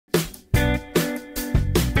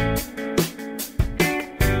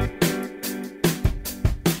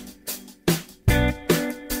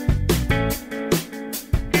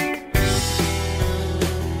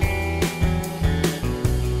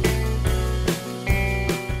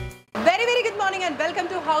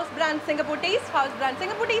brand Singapore Taste, house brand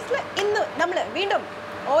Singapore Taste. ഇന്ന് നമ്മൾ വീണ്ടും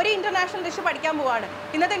ഒരു ഇന്റർനാഷണൽ ഡിഷ് പഠിക്കാൻ പോവാണ്.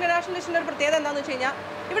 ഇന്നത്തെ ഇന്റർനാഷണൽ ഡിഷിന്റെ ഒരു പ്രത്യേകത എന്താണെന്ന് വെച്ച് കഴിഞ്ഞാൽ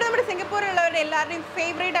ഇവിടെ നമ്മുടെ സിംഗപ്പൂരിലുള്ളവരുടെ എല്ലാവരുടെയും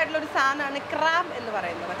ഫേവറേറ്റ് ആയിട്ടുള്ള ഒരു സാധനമാണ് ക്രാബ് എന്ന്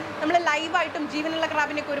പറയുന്നത്. നമ്മൾ ലൈവായിട്ടും ജീവനുള്ള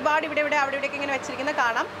ക്രാബിനൊക്കെ ഒരുപാട് അവിടെ ഇവിടെയൊക്കെ ഇങ്ങനെ വെച്ചിരിക്കുന്നത്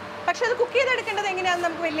കാണാം. പക്ഷെ അത് കുക്ക് ചെയ്തെടുക്കേണ്ടത് എങ്ങനെയാണെന്ന്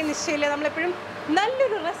നമുക്ക് വലിയ നിശ്ചയമില്ല. നമ്മളെപ്പോഴും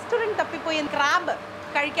നല്ലൊരു റെസ്റ്റോറൻറ്റ് തപ്പിപ്പോയി ക്രാബ്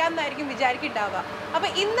കഴിക്കാമെന്നായിരിക്കും വിചാരിക്കുന്നുണ്ടാവുക. അപ്പോൾ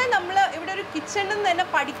ഇന്ന് നമ്മൾ ഇവിടെ ഒരു കിച്ചണിൽ നിന്ന് തന്നെ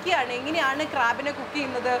പഠിക്കുകയാണ് എങ്ങനെയാണ് ക്രാബിനെ കുക്ക്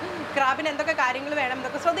ചെയ്യുന്നത്, ക്രാബിന് എന്തൊക്കെ കാര്യങ്ങൾ വേണം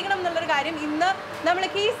എന്നൊക്കെ ശ്രദ്ധിക്കണം എന്നുള്ളൊരു കാര്യം. ഇന്ന് നമ്മൾ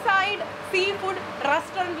കീ സൈഡ് സീ ഫുഡ്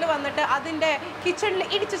റെസ്റ്റോറൻറ്റിൽ വന്നിട്ട് അതിൻ്റെ കിച്ചണിൽ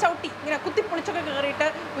ഇടിച്ച് ചവിട്ടി ഇങ്ങനെ കുത്തിപ്പൊളിച്ചൊക്കെ കയറിയിട്ട്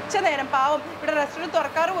ഉച്ചനേരം പാവം ഇവിടെ റെസ്റ്റോറൻറ്റ്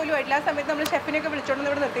തുറക്കാറ് പോലും ആയിട്ടില്ല. ആ സമയത്ത് നമ്മൾ ഷെഫിനെയൊക്കെ വിളിച്ചുകൊണ്ട്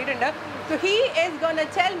ഇവിടെ നിർത്തിയിട്ടുണ്ട്. So he is gonna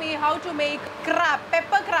tell me how to make crab.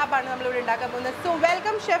 Pepper ക്രാബാണ് നമ്മളിവിടെ ഉണ്ടാക്കാൻ പോകുന്നത്. So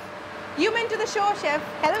welcome chef, U men to the show chef.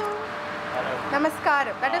 Hello.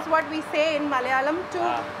 Namaskaram. That is what we say in Malayalam to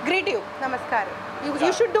greet you. Namaskaram.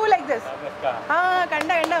 You should do like this. Namaskaram.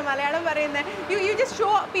 Kanda Malayalam parayunne. You just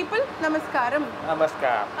show people Namaskaram.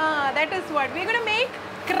 Namaskaram. That is what we're going to make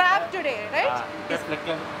crab today, right? Yes.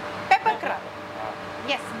 Pepper crab.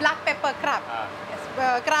 Yes, black pepper crab. Yes,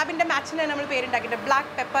 crabinde matchine nammal perundakite black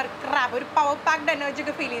pepper crab. Oru power packed energy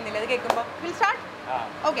ke feel cheyyunnilla adu kekkumbo. We'll start.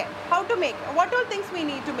 Okay, how to make? What all things we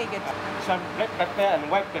need to make it? Some black pepper and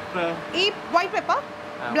white pepper. White pepper,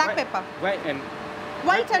 black pepper.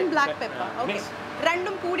 White and black pepper. Okay.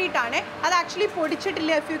 രണ്ടും കൂടിയിട്ടാണ് അത് actually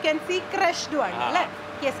പൊടിച്ചിട്ടില്ല. If you can see crushed ആണ് അല്ലേ?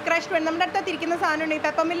 Yes, crushed one. നമ്മുടെ അടുത്ത് തിരിക്കുന്ന സാധനം ഉണ്ടെങ്കിൽ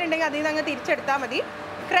പെപ്പർ മില്ല് ഉണ്ടെങ്കിൽ അതിൽ നിന്ന് അങ്ങ് തിരിച്ചെടുത്താൽ മതി.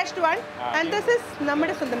 Crushed one. And this is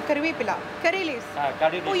നമ്മുടെ സ്വന്തം കറിവേപ്പില, കറി leaves.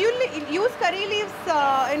 Oh, you use curry leaves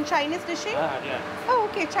in Chinese dishing? Oh,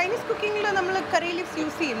 okay. Chinese cooking lo nammal curry leaves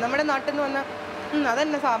use ചെയ്യും. നമ്മുടെ നാട്ടിൽ നിന്ന് വന്ന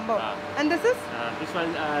അതന്നെ സംഭവം. And this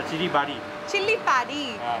one chilli padi. Chilli padi.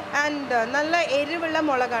 And നല്ല എരിവുള്ള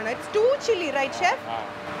മുളകാണ്. It's too chilli, right chef?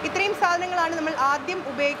 ഇത്രയും സാധനങ്ങളാണ് നമ്മൾ ആദ്യം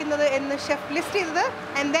ഉപയോഗിക്കുന്നത് എന്ന് ഷെഫ് ലിസ്റ്റ് ചെയ്തത്.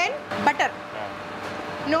 And then butter.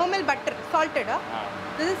 Normal butter, salted.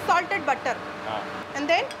 This is salted butter. And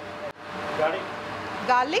then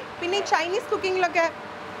garlic. പിന്നെ ചൈനീസ് കുക്കിങ്ങിലൊക്കെ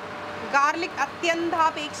ഗാർലിക്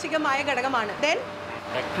അത്യന്താപേക്ഷികമായ ഘടകമാണ്. Then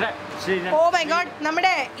oh my god,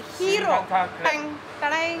 നമ്മുടെ hero.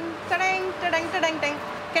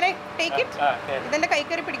 Can I take it? ഇതെന്റെ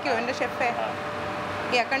കൈക്കറി പിടിക്കുമോ എൻ്റെ ഷെഫേ?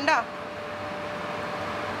 കണ്ടോ?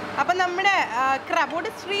 അപ്പം നമ്മുടെ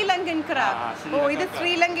ക്രാബ് ശ്രീലങ്കൻ ക്രാബ്. ഇത്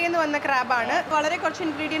ശ്രീലങ്കയിൽ നിന്ന് വന്ന ക്രാബാണ്. വളരെ കുറച്ച്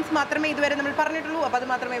ഇൻഗ്രീഡിയൻസ് മാത്രമേ ഇതുവരെ നമ്മൾ പറഞ്ഞിട്ടുള്ളൂ. അപ്പോൾ അത്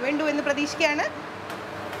മാത്രമേ വേണ്ടൂ എന്ന് പ്രതീക്ഷിക്കുകയാണ്.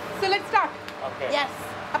 So let's start. യെസ്.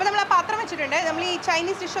 അപ്പോൾ നമ്മൾ ആ പാത്രം വെച്ചിട്ടുണ്ട്. നമ്മൾ ഈ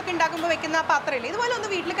ചൈനീസ് ഡിഷൊക്കെ ഉണ്ടാക്കുമ്പോൾ വെക്കുന്ന ആ പാത്രമില്ല, ഇതുപോലെ ഒന്ന്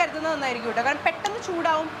വീട്ടിൽ കരുതുന്നത് നന്നായിരിക്കും കേട്ടോ. കാരണം പെട്ടെന്ന്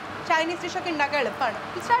ചൂടാവും. ചൈനീസ് ഡിഷൊക്കെ ഉണ്ടാക്കാൻ എളുപ്പമാണ്.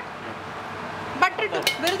 സ്റ്റാർട്ട്. ബട്ടർ ഇട്ടു.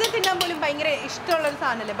 വെറുതെ തിന്നാൻ പോലും ഭയങ്കര ഇഷ്ടമുള്ളൊരു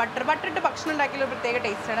സാധനമല്ലേ ബട്ടർ ഇട്ട് ഭക്ഷണം ഉണ്ടാക്കിയുള്ള പ്രത്യേക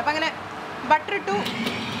ടേസ്റ്റാണ്. അപ്പം അങ്ങനെ ബട്ടർ ഇട്ടു.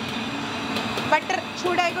 ബട്ടർ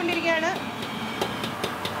ചൂടായിക്കൊണ്ടിരിക്കുകയാണ്.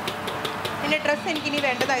 എൻ്റെ ഡ്രസ്സ് എനിക്കിനി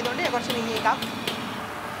വേണ്ടതായതുകൊണ്ട് ഞാൻ കുറച്ച് നീങ്ങിയേക്കാം.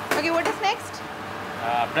 Okay, what is next?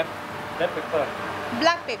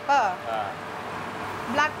 Black paper.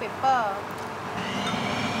 Black paper.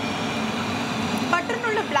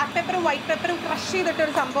 ബട്ടറിനുള്ള black പേപ്പറും വൈറ്റ് പേപ്പറും ക്രഷ്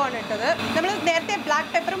ചെയ്തിട്ടൊരു സംഭവമാണ് ഇട്ടത്. നമ്മൾ നേരത്തെ ബ്ലാക്ക്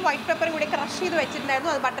പേപ്പറും വൈറ്റ് പേപ്പറും കൂടി ക്രഷ് ചെയ്ത്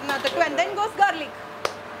വെച്ചിട്ടുണ്ടായിരുന്നു. അത് ബട്ടറിനകത്തിട്ടു. And then goes garlic.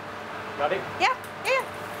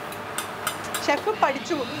 Chef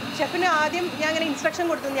പഠിച്ചു. ഷെഫിന് ആദ്യം ഞാൻ അങ്ങനെ ഇൻസ്ട്രക്ഷൻ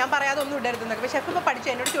കൊടുത്തു, ഞാൻ പറയാതെ ഒന്നും ഇടരുതെന്നൊക്കെ. അപ്പോൾ ഷെഫ് ഇപ്പോൾ പഠിച്ചു,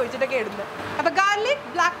 എന്നോട് ചോദിച്ചിട്ടൊക്കെ ഇടുന്നത്. അപ്പോൾ garlic,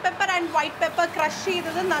 black pepper and white pepper crush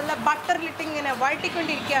ചെയ്തത് നല്ല ബട്ടറിലിട്ട് ഇങ്ങനെ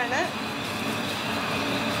വഴട്ടിക്കൊണ്ടിരിക്കുകയാണ്.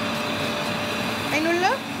 അതിനുള്ള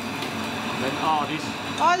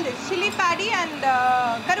all this chilli padi and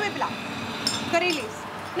karvepila, curry leaves.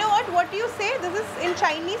 You know what do you say? This is in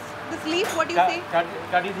Chinese, this leaf, what do you say?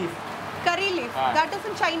 Curry leaf. Curry leaf. That is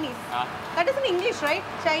in Chinese. That is in English, right?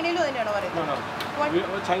 Chinese lo thaneyano parayunnathu. No.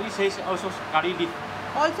 What Chinese says also curry leaf.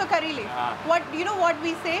 Also curry leaf. What you know what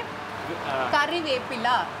we say?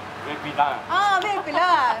 Karvepila. Vepila. Vepila.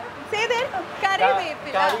 Say that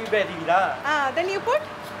karvepila. Karvepila. Then you put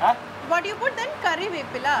what do you put then?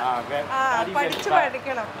 Karvepila. പഠിച്ചു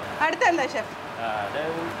പഠിക്കണം. അടുത്ത എന്താ chef?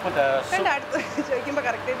 ചോദിക്കുമ്പോൾ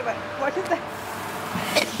കറക്റ്റായിട്ട് പറയാം. What is that?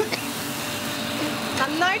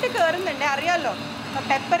 നന്നായിട്ട് കയറുന്നുണ്ട്, അറിയാമല്ലോ.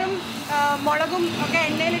 പെപ്പറും മുളകും ഒക്കെ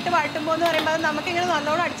എണ്ണയിലിട്ട് വഴട്ടുമ്പോൾ എന്ന് പറയുമ്പോൾ അത് നമുക്കിങ്ങനെ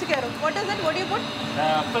നല്ലോണം അടിച്ച് കയറും. What is that? What you put?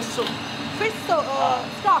 Fish stock.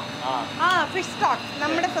 Fish stock,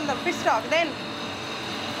 നമ്മുടെ സ്വന്തം ഫിഷ് സ്റ്റോക്ക്. ദെൻ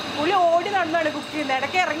പുള്ളി ഓടി നടന്നാണ് കുക്ക് ചെയ്യുന്നത്.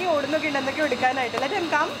 ഇടയ്ക്ക് ഇറങ്ങി ഓടുന്നൊക്കെ ഉണ്ട് എന്തൊക്കെ എടുക്കാനായിട്ട്. Let him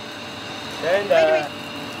come.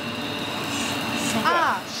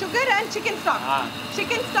 sugar and chicken stock.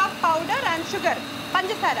 Chicken stock powder and sugar.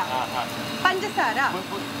 Panchasara. Panchasara.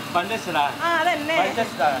 Panchasara. Adanne.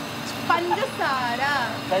 Panchasara. Panchasara.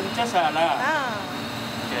 Panchasara.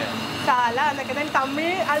 Okay. Sala എന്നൊക്കെ then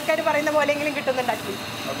തമിഴ് ആൾക്കാർ പറയുന്ന പോലെയെങ്കിലും കിട്ടുന്നുണ്ട് actually.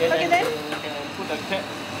 Okay then.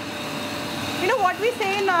 You know what we say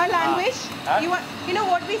in our language? Huh? You know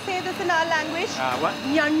what we say this in our language? What?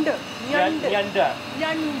 Nyand. Nyand. Nyanda.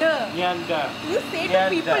 Nyand. Nyanda. You say to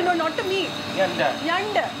people, no, not to me. Nyanda.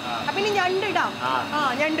 Nyand. അപ്പൊ ഇനി ഞണ്ട് ഇടാം.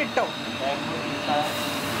 ഞണ്ട് ഇട്ടോ.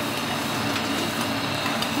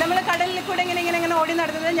 നമ്മൾ കടലിൽ കൂടെ ഇങ്ങനെ ഓടി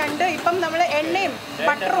നടന്നത് ഞണ്ട്. ഇപ്പം നമ്മൾ എണ്ണയും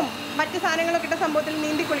ബട്ടറും മറ്റു സാധനങ്ങളൊക്കെ ഇട്ട സംഭവത്തിൽ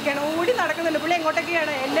നീന്തി കുളിക്കുകയാണ്. ഓടി നടക്കുന്നുണ്ട്. പുള്ളി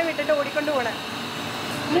എങ്ങോട്ടൊക്കെയാണ് എന്നെ വിട്ടിട്ട് ഓടിക്കൊണ്ട് പോകണേ.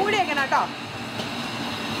 മൂടി വെക്കണം കേട്ടോ.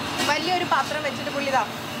 വലിയൊരു പാത്രം വെച്ചിട്ട് പുള്ളി ഇതാ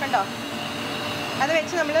കണ്ടോ, അത്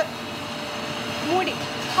വെച്ച് നമ്മൾ മൂടി.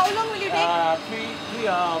 How long will you take? 3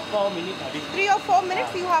 or 4 minutes. 3 or 4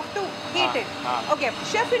 minutes you have to heat it. Okay,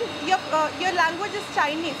 chef, in your language is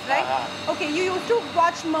Chinese, right? Okay, you used to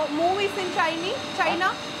watch movies in China?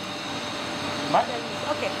 What?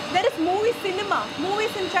 Okay, there is movies in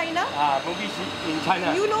China. Movies in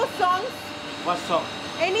China. You know songs? What song?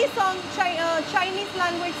 Any song, Chinese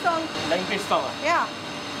language song? Language song. Yeah.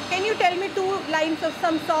 Can you tell me 2 lines of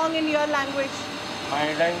some song in your language? My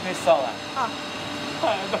language song.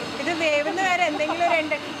 ഇത് വേവുന്ന വരെ എന്തെങ്കിലും ഒരു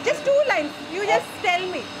ഉണ്ട്. Just 2 lines. You just tell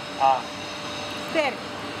me. There.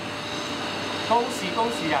 恭喜恭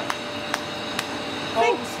喜啊！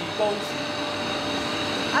恭喜恭喜！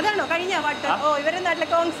 അതാണോ കഴിഞ്ഞ പാട്ട്? ഓ ഇവരുടെ നാട്ടിലെ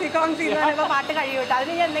കോങ്സി കോങ്സി എന്ന് പറയുമ്പോൾ പാട്ട് കഴിയൂട്ടോ.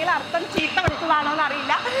 അതിന് ഞാൻ എന്തെങ്കിലും അർത്ഥം ചീത്ത വിളിച്ചതാണോ എന്ന്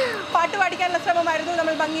അറിയില്ല. പാട്ട് പാടിക്കാനുള്ള ശ്രമമായിരുന്നു,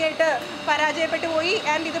 നമ്മൾ ഭംഗിയായിട്ട് പരാജയപ്പെട്ടു പോയി.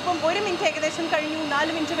 ആൻഡ് ഇതിപ്പം 1 മിനിറ്റ് ഏകദേശം കഴിഞ്ഞു.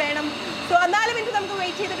 4 മിനിറ്റ് വേണം. സോ 4 മിനിറ്റ് നമുക്ക്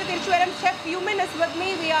വെയിറ്റ് ചെയ്തിട്ട് തിരിച്ചു വരാം. Chef human is with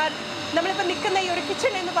me. നമ്മളിപ്പോൾ നിൽക്കുന്ന ഈ ഒരു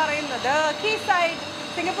കിച്ചൺ എന്ന് പറയുന്നത് key side,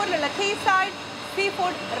 സിംഗപ്പൂരിലുള്ള key side sea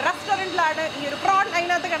food റെസ്റ്റോറൻറ്റിലാണ്. ഈ ഒരു പ്രോൺ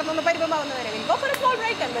അതിനകത്ത് കിടന്നൊന്ന് പരിഭവമാവുന്ന വരെ go for A small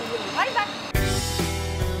break and well right back.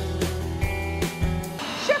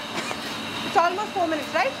 Chef, it's almost 4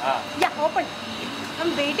 minutes, right? Yeah, open.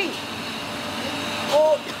 I'm waiting.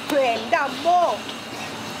 Oh, എൻ്റെ അമ്മോ,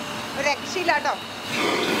 ഒരു രക്ഷയില്ല കേട്ടോ.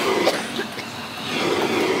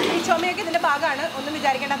 ഈ ചുമയൊക്കെ ഇതിൻ്റെ ഭാഗമാണ്, ഒന്നും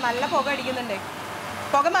വിചാരിക്കേണ്ട. നല്ല പുക അടിക്കുന്നുണ്ട്.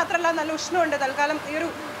 പുക മാത്രമല്ല, നല്ല ഉഷ്ണമുണ്ട്. തൽക്കാലം ഈ ഒരു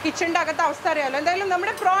കിച്ചണിൻ്റെ അകത്തെ അവസ്ഥ അറിയാമല്ലോ. എന്തായാലും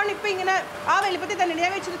നമ്മുടെ പ്രോൺ ഇപ്പം ഇങ്ങനെ ആ വലിപ്പത്തിൽ തന്നെയാണ്.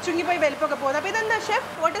 ഞാൻ വെച്ചിട്ട് ചുങ്ങിപ്പോയി വലിപ്പമൊക്കെ പോകുന്നത്. അപ്പോൾ ഇതെന്താ chef?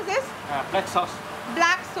 What is this?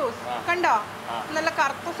 Black sauce. കണ്ടോ, നല്ല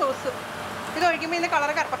കറുത്ത സോസ്. ഇത് ഒഴിക്കുമ്പോൾ ഇതിന്റെ കളർ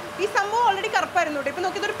കറുപ്പ. ഈ സംഭവം ഓൾറെഡി കറുപ്പായിരുന്നു കേട്ടോ. ഇപ്പൊ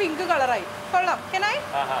നോക്കി ഇതൊരു പിങ്ക് കളറായി. കൊള്ളാം. കെനായി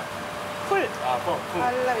ഫുൾ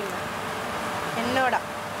നല്ല പിന്നെ എന്നോടാ.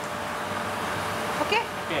 ഓക്കെ,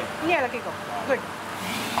 ഇനി ഇളക്കിക്കോ. ഗുഡ്.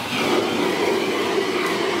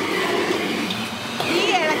 ഈ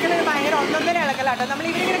ഇളക്കൽ ഭയങ്കര ഒന്നൊന്നര ഇളക്കലാട്ടോ. നമ്മൾ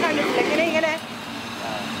ഇവരിങ്ങനെ കണ്ടിട്ടില്ല ഇങ്ങനെ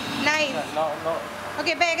നൈസ്. ഓക്കെ,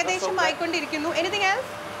 ഇപ്പൊ ഏകദേശം ആയിക്കൊണ്ടിരിക്കുന്നു. Anything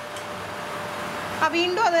else?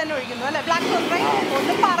 വീണ്ടും അത് തന്നെ ഒഴിക്കുന്നു അല്ലേ? Black sauce right.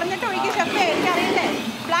 ഒന്ന് പറഞ്ഞിട്ട് ഒഴിക്കും chef, എനിക്കറിയില്ലേ.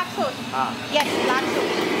 Black sauce. Yes, black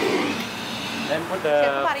sauce.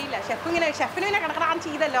 Chef അറിയില്ല. ഷെഫിന് പിന്നെ കിടക്കാൻ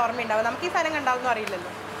ചെയ്തല്ലേ ഓർമ്മയുണ്ടാവും. നമുക്ക് ഈ സാധനം കണ്ടാവുന്നു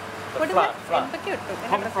അറിയില്ലല്ലോ. എന്തൊക്കെ ഇട്ടു?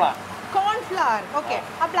 കോൺഫ്ലവർ. ഓക്കെ,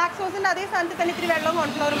 ആ ബ്ലാക്ക് സോസിന്റെ അതേ സ്ഥാനത്ത് തന്നെ ഇത്തിരി വെള്ളവും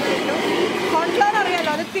കോൺഫ്ലവറും ഇട്ടു. കോൺഫ്ലവർ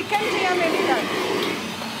അറിയാലോ, അത് തിക്കൻ ചെയ്യാൻ വേണ്ടിയിട്ടാണ്.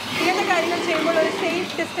 ഇങ്ങനത്തെ കാര്യങ്ങൾ ചെയ്യുമ്പോൾ ഒരു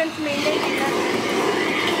സേഫ് ഡിസ്റ്റൻസ് മെയിൻറ്റെയിൻ ചെയ്യാൻ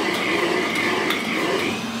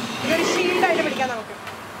ഇതൊരു ഷീൽഡായിട്ട് പിടിക്കാം നമുക്ക്.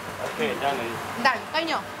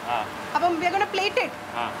 കഴിഞ്ഞോ? അപ്പം പ്ലേറ്റ് ഇട്ട്.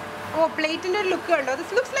 ഓ, പ്ലേറ്റിന്റെ ഒരു ലുക്ക് കണ്ടോ?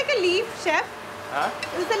 This looks like A leaf chef.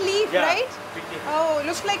 This A leaf right? Oh,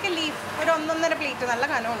 looks like A leaf. ഒരു 1.5 പ്ലേറ്റ്, നല്ല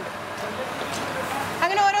കനമുണ്ട്.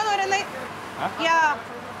 അങ്ങനെ ഓരോന്നോരോന്ന്. യാ,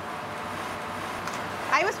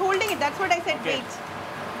 I was holding it, that's what I said. Wait.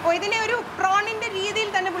 ഓ, ഇതിനെ ഒരു പ്രോണിന്റെ രീതിയിൽ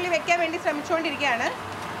തന്നെ പുള്ളി വെക്കാൻ വേണ്ടി ശ്രമിച്ചുകൊണ്ടിരിക്കുകയാണ്.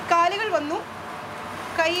 കാലുകൾ വന്നു,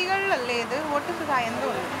 കൈകളിലല്ലേ ഇത്? വോട്ട് എന്തോ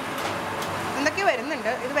എന്തൊക്കെ വരുന്നുണ്ട്.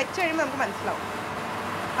 ഇത് വെച്ച് കഴിയുമ്പോൾ നമുക്ക് മനസ്സിലാവും.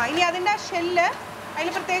 ഇനി അതിൻ്റെ ആ ഷെല്ല്,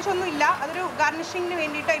 അതിന് പ്രത്യേകിച്ചൊന്നും ഇല്ല. അതൊരു ഗാർണിഷിങ്ങിന്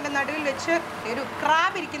വേണ്ടിയിട്ട് അതിൻ്റെ നടുവിൽ വെച്ച് ഒരു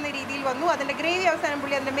ക്രാബ് ഇരിക്കുന്ന രീതിയിൽ വന്നു. അതിൻ്റെ ഗ്രേവി അവസാനം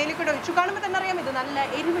പുള്ളി അതിൻ്റെ മേലിൽ കൂടെ ഒഴിച്ചു. കാണുമ്പോൾ തന്നെ അറിയാം ഇത് നല്ല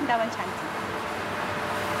എരിവുണ്ടാവാൻ chance.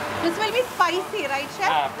 This will be spicy, right,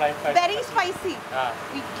 chef? Very spicy.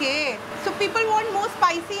 Okay. So people want more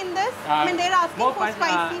spicy in this? I mean, they're asking for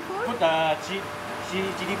spicy food? Put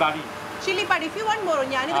chili padi. Chili padi. If you want more,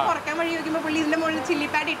 ഞാനിത് കുറയ്ക്കാൻ വഴി നോക്കുമ്പോൾ പുള്ളി ഇതിൻ്റെ മുകളിൽ chilli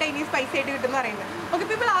pad ഇട്ടാൽ ഇനി spicy ആയിട്ട് കിട്ടുമെന്ന് പറയുന്നത്. Okay,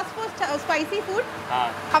 people ask for spicy food.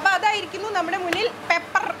 അപ്പോൾ അതായിരിക്കുന്നു നമ്മുടെ മുന്നിൽ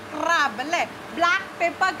പെപ്പർ ക്രാബ് അല്ലേ? Black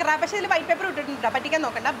pepper crab. പക്ഷേ ഇതിൽ വൈറ്റ് പെപ്പർ ഇട്ടിട്ടുണ്ട്, പറ്റിക്കാൻ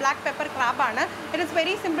നോക്കണ്ട. ബ്ലാക്ക് പെപ്പർ ക്രാബ് ആണ്. It is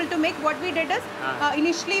very simple to make. What we did is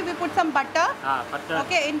initially we put some butter.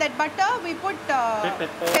 Okay, in that butter we put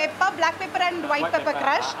pepper, black pepper and white pepper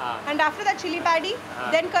crush, and after that chili padi,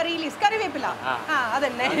 then curry leaves, curryvepila.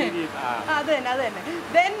 Adanne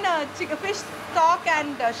then fish stock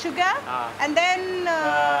and sugar, and then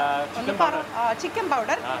chicken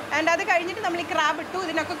powder, and adu kazhinjittu nammal crab ittu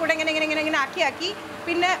idinokke kude ingene aaki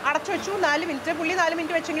പിന്നെ അടച്ചു വെച്ചു 4 minute. പുള്ളി 4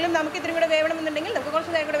 minute വെച്ചെങ്കിലും നമുക്ക് ഇത്തിരി കൂടെ വേവണമെന്നുണ്ടെങ്കിൽ നമുക്ക്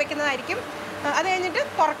കുറച്ച് നേരം കൂടെ വെക്കുന്നതായിരിക്കും. അത് കഴിഞ്ഞിട്ട്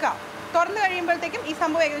തുറക്കാം. തുറന്ന് കഴിയുമ്പോഴത്തേക്കും ഈ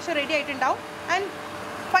സംഭവം ഏകദേശം റെഡി ആയിട്ടുണ്ടാവും. And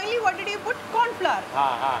Finally, what did you put? Corn flour.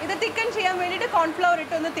 ഇത് thicken ചെയ്യാൻ വേണ്ടിയിട്ട് കോൺഫ്ലവർ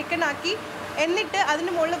ഇട്ട് ഒന്ന് thicken ആക്കി എന്നിട്ട്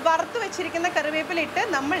അതിന് മുകളിൽ വറുത്ത് വെച്ചിരിക്കുന്ന കറിവേപ്പില ഇട്ട്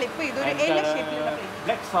നമ്മൾ ഇപ്പോൾ ഇതൊരു എല ഷേപ്പിലുള്ള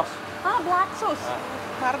black sauce. ബ്ലാക്ക് സോസ്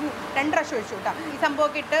മറന്നു 2 പ്രാവശ്യം വെച്ചു കേട്ടോ. ഈ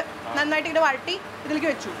സംഭവമൊക്കെ ഇട്ട് നന്നായിട്ട് ഇങ്ങനെ വഴട്ടി ഇതിലേക്ക്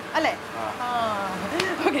വെച്ചു അല്ലേ?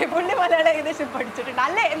 ഓക്കെ, പുള്ളി മലയാളം ഏകദേശം പഠിച്ചിട്ടുണ്ട്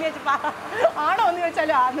അല്ലേ എന്ന് ചോദിച്ചപ്പോൾ ആണോ എന്ന്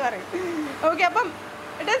ചോദിച്ചാലും ആന്ന് പറയും. ഓക്കെ, അപ്പം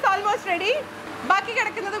ഇറ്റ് ഈസ് ഓൾമോസ്റ്റ് റെഡി. ബാക്കി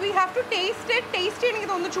കിടക്കുന്നത് we have to taste it. Taste ചെയ്യണമെങ്കിൽ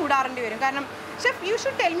ഇതൊന്ന് ചൂടാറേണ്ടി വരും. കാരണം chef, you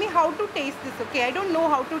should tell me how to taste this. Okay, I don't know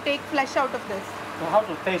how to take flush out of this. So how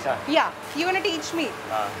to taste? Yeah, you want to teach me?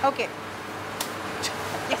 Okay.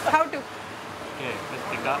 Yes, how to? Okay, let's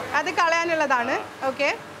take out. അത് കളയാനുള്ളതാണ്.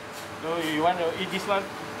 Okay. So you want to eat this one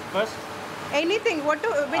first? Anything. What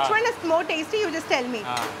to? Which one is more tasty? You just tell me.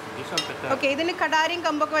 This one better. Okay, ഇതിന് കടാരിയും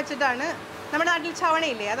കമ്പൊക്കെ വെച്ചിട്ടാണ്. നമ്മുടെ നാട്ടിൽ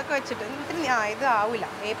ചവണയില്ലേ, അതൊക്കെ വെച്ചിട്ട്. ഇത് ആവില്ല.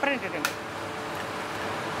 April ഇട്ടിട്ടുണ്ട്.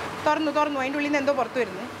 തുറന്നു അതിൻ്റെ ഉള്ളിൽ നിന്ന് എന്തോ പുറത്തു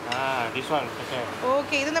വരുന്നു. This one better.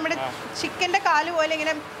 ഓക്കെ, ഇത് നമ്മുടെ ചിക്കൻ്റെ കാല് പോലെ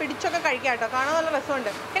ഇങ്ങനെ പിടിച്ചൊക്കെ കഴിക്കാം കേട്ടോ. കാണാൻ നല്ല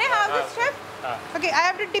രസമുണ്ട്. Can I have this, chef? Okay, I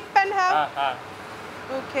have to dip and have.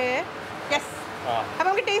 Okay. Yes. അപ്പോൾ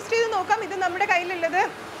നമുക്ക് ടേസ്റ്റ് ചെയ്ത് നോക്കാം. ഇത് നമ്മുടെ കയ്യിലുള്ളത്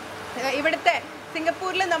ഇവിടുത്തെ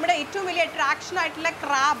സിംഗപ്പൂരിൽ നമ്മുടെ ഏറ്റവും വലിയ അട്രാക്ഷൻ ആയിട്ടുള്ള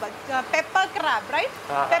crab, pepper crab, right?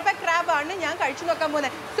 Pepper crab ആണ് ഞാൻ കഴിച്ചു നോക്കാൻ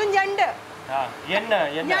പോകുന്നത്. സോ ഞണ്ട്.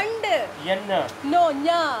 ഞണ്ട്. നോ,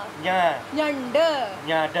 ഞണ്ട്.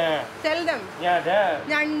 Tell them.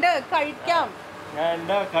 ഞണ്ട് കഴിക്കാം.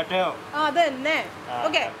 അത് തന്നെ.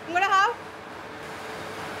 ഓക്കെ, ഇങ്ങോട്ട് ഹാവ്.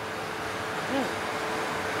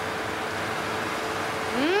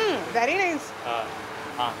 Very nice.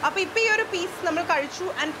 അപ്പൊ ഇപ്പൊ ഈ ഒരു പീസ് നമ്മൾ കഴിച്ചു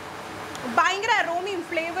ആൻഡ് ഭയങ്കര അറോമയും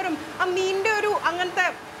ഫ്ലേവറും ആ മീനിന്റെ ഒരു അങ്ങനത്തെ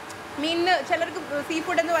മീനിന് ചിലർക്ക് സീ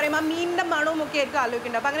ഫുഡ് എന്ന് പറയുമ്പോൾ ആ മീനിന്റെ മണവും ഒക്കെ ആയിരിക്കും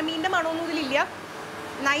ആലോചിക്കേണ്ടത്. അപ്പം അങ്ങനെ മീനിന്റെ മണമൊന്നും ഇതിലില്ല.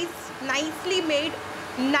 നൈസ്ലി മെയ്ഡ്,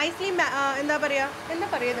 നൈസ്ലി എന്താ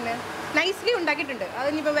പറയുക ഇതിന്, നൈസ്ലി ഉണ്ടാക്കിയിട്ടുണ്ട്.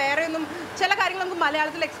 അതിനിപ്പോൾ വേറെ ഒന്നും ചില കാര്യങ്ങൾ നമുക്ക്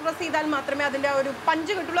മലയാളത്തിൽ എക്സ്പ്രസ് ചെയ്താൽ മാത്രമേ അതിൻ്റെ ഒരു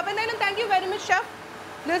പഞ്ച് കിട്ടുള്ളൂ. അപ്പോൾ എന്തായാലും thank you very much chef.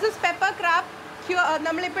 This is pepper crab.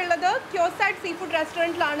 നമ്മളിപ്പോൾ ഉള്ളത് ക്യോസൈഡ് സീ ഫുഡ്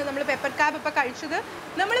റെസ്റ്റോറൻറ്റിലാണ് നമ്മൾ പെപ്പർ ക്രാബ് ഇപ്പോൾ കഴിച്ചത്.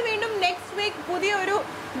 നമ്മൾ വീണ്ടും നെക്സ്റ്റ് വീക്ക് പുതിയൊരു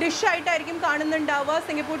ഡിഷായിട്ടായിരിക്കും കാണുന്നുണ്ടാവുക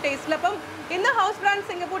സിംഗപ്പൂർ ടേസ്റ്റിൽ. അപ്പം ഇന്ന് ഹൗസ് ബ്രാൻഡ്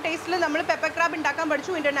സിംഗപ്പൂർ ടേസ്റ്റിൽ നമ്മൾ പെപ്പർ ക്രാബ് ഉണ്ടാക്കാൻ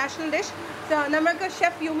പഠിച്ചു. ഇൻ്റർനാഷണൽ ഡിഷ് നമുക്ക്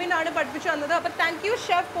ഷെഫ് യുമിൻ ആണ് പഠിപ്പിച്ചു തന്നത്. അപ്പോൾ thank you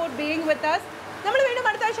chef for being with us. നമ്മൾ വീണ്ടും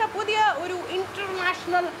അടുത്ത ആഴ്ച പുതിയ ഒരു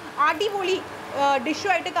ഇൻ്റർനാഷണൽ അടിപൊളി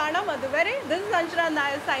ഡിഷുമായിട്ട് കാണാം. അതുവരെ this is Anjana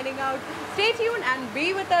Nair signing out. Stay tuned and be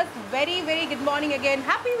with us. Very good morning again.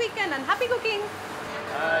 Happy weekend and happy cooking.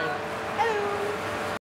 Bye. Hello.